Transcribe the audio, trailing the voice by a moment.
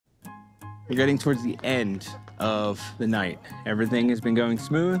We're getting towards the end of the night. Everything has been going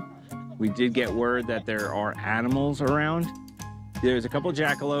smooth. We did get word that there are animals around. There's a couple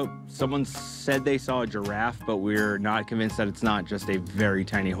jackalope. Someone said they saw a giraffe, but we're not convinced that it's not just a very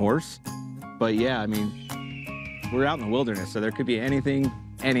tiny horse. But yeah, I mean, we're out in the wilderness, so there could be anything.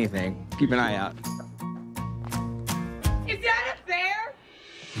 Keep an eye out. Is that a bear?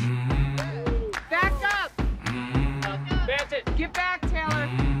 Back up! Bandit, get back, Taylor.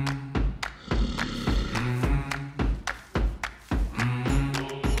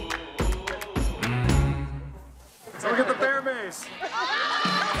 Look at the bear mace.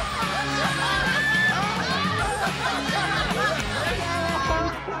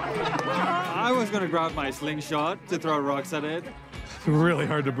 I was gonna grab my slingshot to throw rocks at it. Really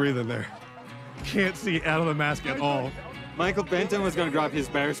hard to breathe in there. Can't see out of the mask at all. Michael Benton was gonna grab his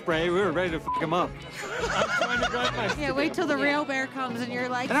bear spray. We were ready to f him up. I'm trying to grab my... Yeah, wait till the real bear comes and you're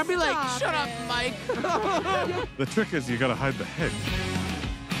like, And I'd be like, "Stop shut up, it." Mike. The trick is you gotta hide the head.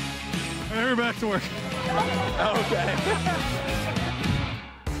 All right, we're back to work. Okay.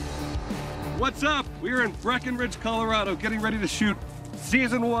 What's up? We are in Breckenridge, Colorado, getting ready to shoot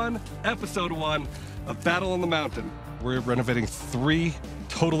Season 1, Episode 1 of Battle on the Mountain. We're renovating 3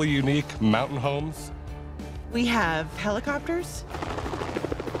 totally unique mountain homes. We have helicopters.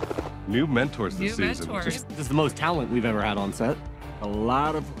 New mentors this New season. mentors. This is the most talent we've ever had on set. A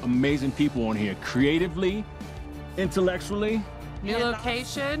lot of amazing people on here, creatively, intellectually. New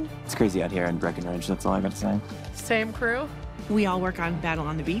location, It's crazy out here in Breckenridge, that's all I gotta say. same crew. We all work on Battle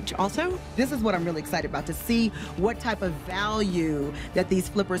on the Beach also. This is what I'm really excited about, to see what type of value that these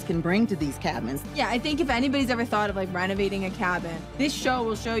flippers can bring to these cabins. Yeah, I think if anybody's ever thought of like renovating a cabin, this show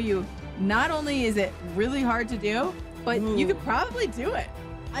will show you not only is it really hard to do, but you could probably do it.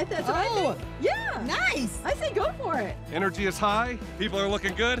 That's what I think. Yeah. Nice. I say go for it. Energy is high, people are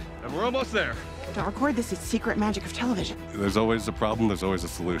looking good, and we're almost there. To record this is secret magic of television. There's always a problem, there's always a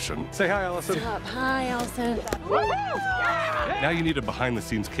solution. Say hi, Allison. Hi, Elson. Now you need a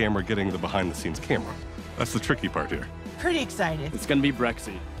behind-the-scenes camera getting the behind-the-scenes camera. That's the tricky part here. Pretty excited. It's gonna be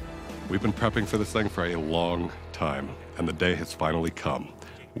Brexy. We've been prepping for this thing for a long time, and the day has finally come.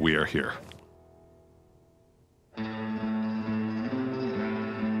 We are here.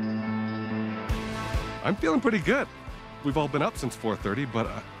 I'm feeling pretty good. We've all been up since 4:30, but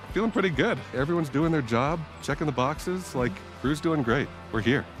feeling pretty good. Everyone's doing their job, checking the boxes. Like, crew's doing great. We're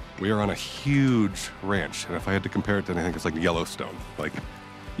here. We are on a huge ranch, and if I had to compare it to anything, it's like Yellowstone. Like,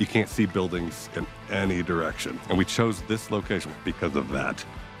 you can't see buildings in any direction. And we chose this location because of that.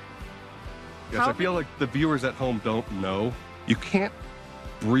 Yes, I feel like the viewers at home don't know. You can't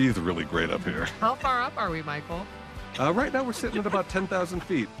breathe really great up here. How far up are we, Michael? Right now, we're sitting at about 10,000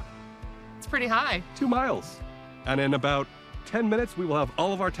 feet, It's pretty high. 2 miles. And in about 10 minutes, we will have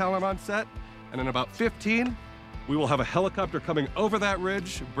all of our talent on set. And in about 15, we will have a helicopter coming over that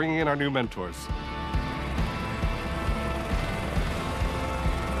ridge, bringing in our new mentors.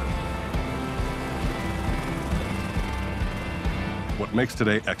 What makes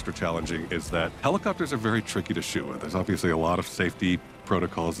today extra challenging is that helicopters are very tricky to shoot with. There's obviously a lot of safety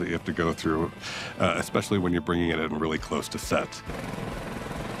protocols that you have to go through, especially when you're bringing it in really close to set.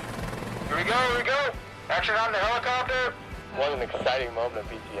 Here we go, here we go. Action on the helicopter. What an exciting moment of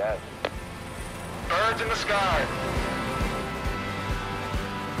BTS. Birds in the sky.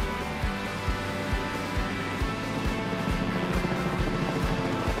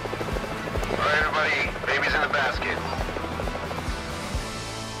 All right, everybody, baby's in the basket.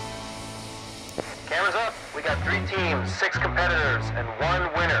 Cameras up. We got 3 teams, 6 competitors, and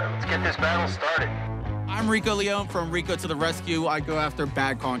 1 winner. Let's get this battle started. I'm Rico León from Rico to the Rescue. I go after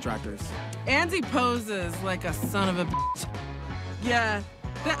bad contractors. Andy poses like a son of a bitch. Yeah,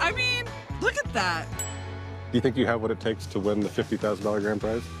 I mean, look at that. Do you think you have what it takes to win the $50,000 grand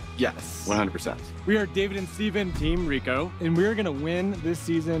prize? Yes, 100%. We are David and Steven, Team Rico, and we're gonna win this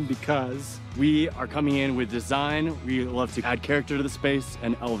season because we are coming in with design. We love to add character to the space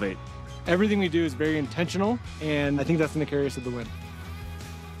and elevate. Everything we do is very intentional, and I think that's gonna carry us to the win.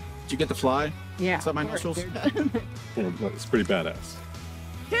 Did you get to fly? Yeah. Is that my nostrils? It's pretty badass.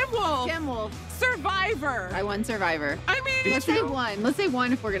 Kim Wolfe. Kim Wolfe. Survivor. I won Survivor. I mean, Let's say one. Let's say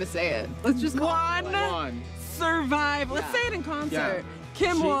one if we're gonna say it. Let's just call it one. Survive. Let's say it in concert. Yeah.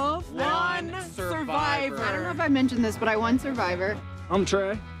 Kim Wolfe won won Survivor. Survivor. I don't know if I mentioned this, but I won Survivor. I'm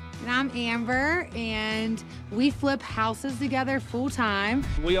Trey. And I'm Amber, and we flip houses together full time.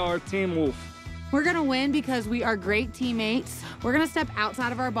 We are Team Wolfe. We're gonna win because we are great teammates. We're gonna step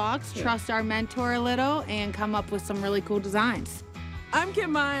outside of our box, trust our mentor a little, and come up with some really cool designs. I'm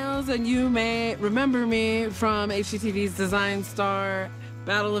Kim Myles, and you may remember me from HGTV's Design Star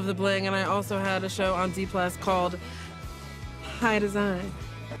Battle of the Bling, and I also had a show on D+ called High Design.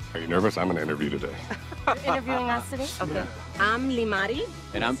 Are you nervous? I'm going to interview today. You're interviewing us today? Okay. I'm Limari.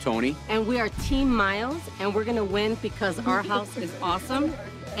 And I'm Tony. And we are Team Myles, and we're gonna win because our house is awesome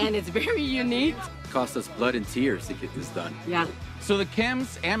and it's very unique. It cost us blood and tears to get this done. Yeah. So the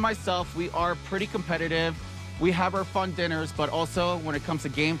Kims and myself, we are pretty competitive. We have our fun dinners, but also when it comes to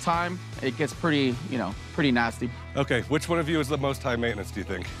game time, it gets pretty, pretty nasty. Okay, which one of you is the most high maintenance, do you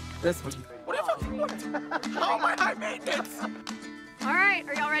think? This one. How am I high maintenance? All right,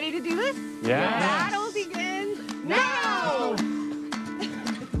 are y'all ready to do this? Yeah. Battle begins now!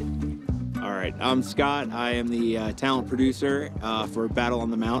 All right, I'm Scott. I am the talent producer for Battle on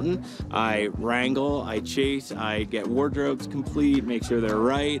the Mountain. I wrangle, I chase, I get wardrobes complete, make sure they're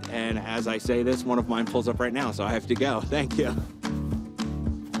right, and as I say this, one of mine pulls up right now, so I have to go. Thank you.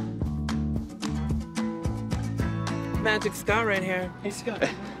 Magic Scott right here. Hey, Scott.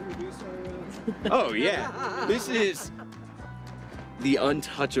 Oh, yeah. This is the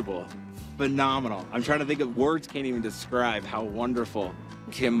untouchable. Phenomenal. I'm trying to think of words, can't even describe how wonderful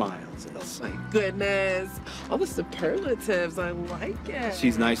Kim Myles is. My goodness. All the superlatives. I like it.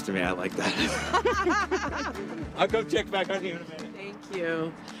 She's nice to me. I like that. I'll go check back on you in a minute. Thank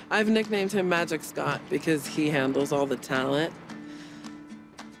you. I've nicknamed him Magic Scott because he handles all the talent.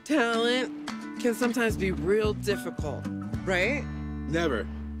 Talent can sometimes be real difficult, right? Never.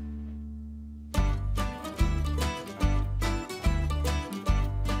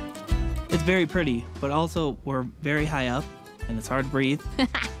 It's very pretty, but also we're very high up and it's hard to breathe.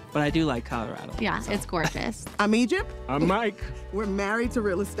 But I do like Colorado. Yeah, it's gorgeous. I'm Egypt. I'm Mike. We're married to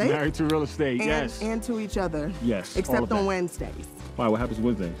real estate. Married to real estate, and, yes. And to each other. Yes, all of Except that. on Wednesdays. Why, what happens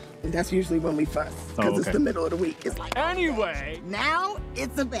Wednesdays? That's usually when we fuss, because it's okay. the middle of the week. It's like, anyway. Now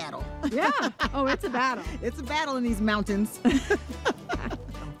it's a battle. Yeah. Oh, it's a battle. It's a battle in these mountains.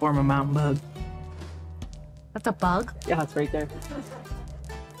 Form a mountain bug. That's a bug? Yeah, it's right there.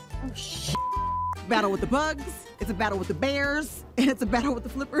 Oh, shit. Battle with the bugs. It's a battle with the bears. And it's a battle with the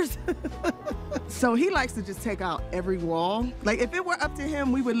flippers. So he likes to just take out every wall. Like, if it were up to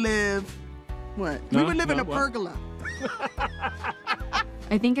him, we would live, what? We would live in a pergola.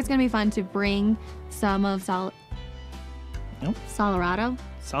 I think it's gonna be fun to bring some of Colorado.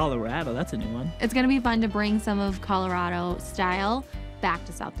 Colorado, that's a new one. It's gonna be fun to bring some of Colorado style back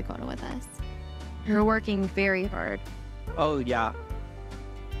to South Dakota with us. We're working very hard. Oh, yeah.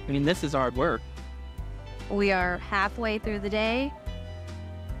 I mean, this is hard work. We are halfway through the day.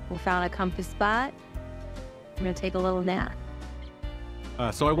 We found a comfy spot. I'm gonna take a little nap.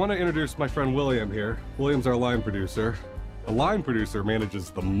 So I want to introduce my friend William here. William's our line producer. A line producer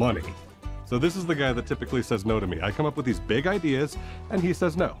manages the money. So this is the guy that typically says no to me. I come up with these big ideas, and he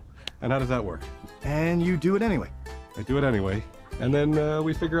says no. And how does that work? And you do it anyway. I do it anyway. And then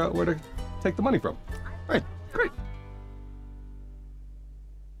we figure out where to take the money from. Right, great.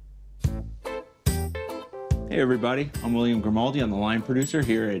 Hey everybody, I'm William Grimaldi. I'm the line producer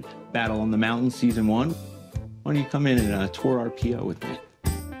here at Battle on the Mountain Season 1. Why don't you come in and tour our PO with me?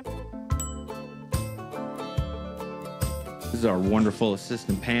 This is our wonderful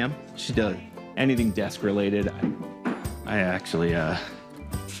assistant, Pam. She does anything desk related. I actually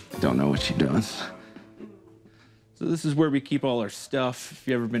don't know what she does. So this is where we keep all our stuff. If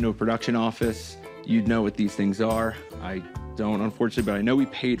you've ever been to a production office, you'd know what these things are. I don't, unfortunately, but I know we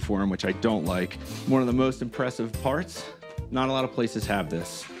paid for them, which I don't like. One of the most impressive parts, not a lot of places have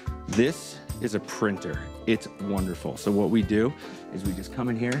this. This is a printer. It's wonderful. So what we do is we just come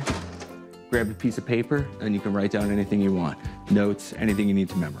in here, grab a piece of paper, and you can write down anything you want. Notes, anything you need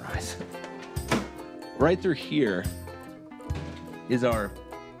to memorize. Right through here is our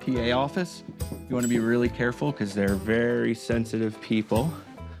PA office. You want to be really careful because they're very sensitive people.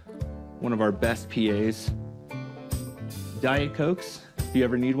 One of our best PAs. Diet Cokes, if you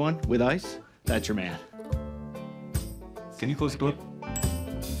ever need one with ice, that's your man. Can you close the door?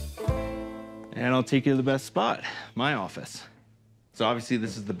 And I'll take you to the best spot, my office. So obviously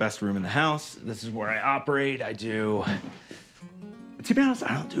this is the best room in the house. This is where I operate. To be honest,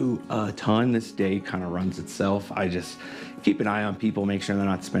 I don't do a ton. This day kind of runs itself. I just keep an eye on people, make sure they're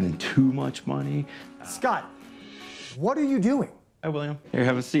not spending too much money. Scott, what are you doing? Hi, William. Here,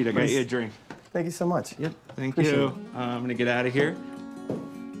 have a seat. I got you a drink. Thank you so much. Yep, thank Appreciate you. it. I'm gonna get out of here.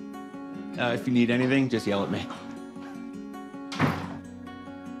 If you need anything, just yell at me.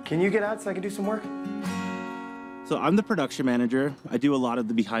 Can you get out so I can do some work? So I'm the production manager. I do a lot of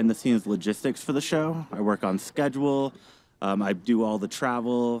the behind-the-scenes logistics for the show. I work on schedule. I do all the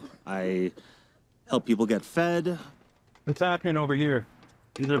travel. I help people get fed. What's happening over here?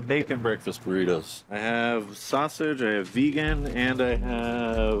 These are bacon breakfast burritos. I have sausage, I have vegan, and I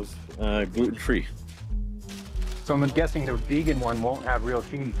have gluten-free. So I'm guessing the vegan one won't have real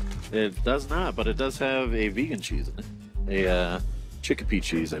cheese. It does not, but it does have a vegan cheese in it. A chickpea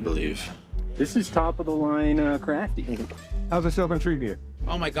cheese, I believe. This is top of the line crafty. How's the show been treating you?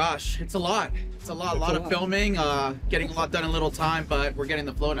 Oh my gosh, it's a lot. It's a lot of filming, getting a lot done in little time, but we're getting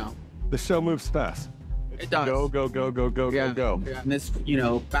the flow now. The show moves fast. It does. Go, go, go, go, go, go, go. Yeah. In this,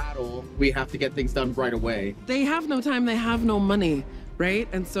 battle, we have to get things done right away. They have no time, they have no money, right?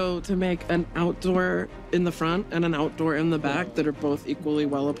 And so to make an outdoor in the front and an outdoor in the back that are both equally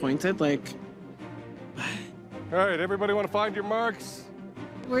well appointed, like... All right, everybody want to find your marks?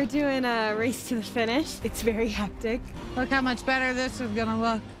 We're doing a race to the finish. It's very hectic. Look how much better this is gonna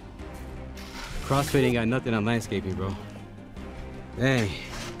look. CrossFit ain't got nothing on landscaping, bro. Dang,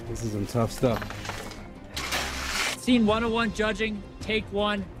 this is some tough stuff. Scene 101 judging, take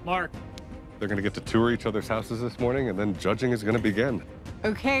one, mark. They're gonna get to tour each other's houses this morning, and then judging is gonna begin.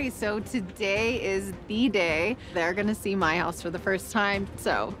 Okay, so today is the day. They're gonna see my house for the first time,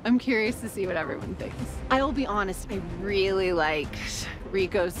 so I'm curious to see what everyone thinks. I will be honest, I really liked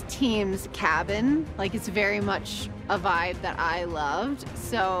Rico's team's cabin. Like, it's very much a vibe that I loved,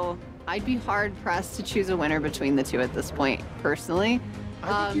 so I'd be hard-pressed to choose a winner between the two at this point, personally.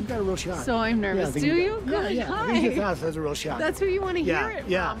 I think you've got a real shot. So I'm nervous. Yeah, Do you? Good. Yeah, Hi. I think his house has a real shot. That's who you want to Yeah, hear it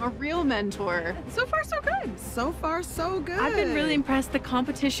yeah. from, a real mentor. So far, so good. So far, so good. I've been really impressed. The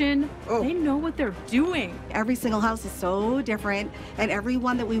competition, they know what they're doing. Every single house is so different, and every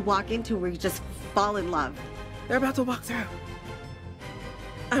one that we walk into, we just fall in love. They're about to walk through.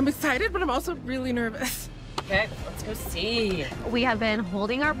 I'm excited, but I'm also really nervous. Okay, let's go see. We have been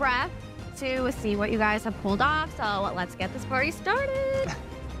holding our breath to see what you guys have pulled off, so let's get this party started.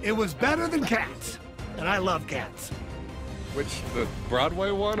 It was better than Cats, and I love Cats. Which, the Broadway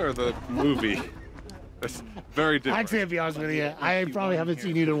one or the movie? That's very different. Actually, to be honest with you, I probably haven't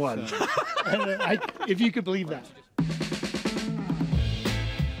seen either one. If you could believe that.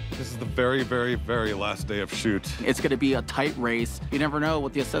 This is the very, very, very last day of shoot. It's gonna be a tight race. You never know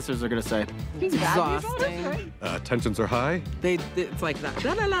what the assessors are gonna say. It's exhausting. Tensions are high. It's like that.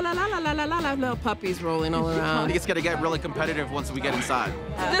 La la la la la la la la la, little puppies rolling all I around. think it's gonna get really competitive once we get inside.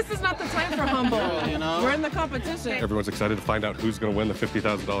 This is not the time for humble. We're in the competition. Everyone's excited to find out who's going to win the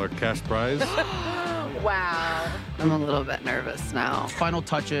 $50,000 cash prize. Wow. I'm a little bit nervous now. Final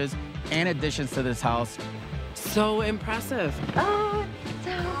touches and additions to this house. So impressive. Oh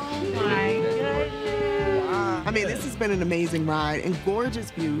my goodness. I mean, this has been an amazing ride and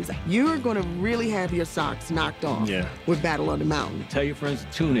gorgeous views. You're going to really have your socks knocked off with Battle on the Mountain. Tell your friends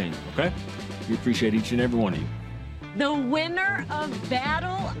to tune in, okay? We appreciate each and every one of you. The winner of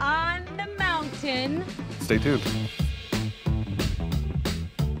Battle on the Mountain. Stay tuned.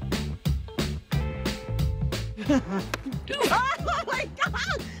 Oh my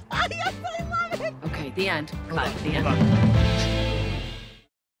God! I love it! Okay, the end. Cut, the end.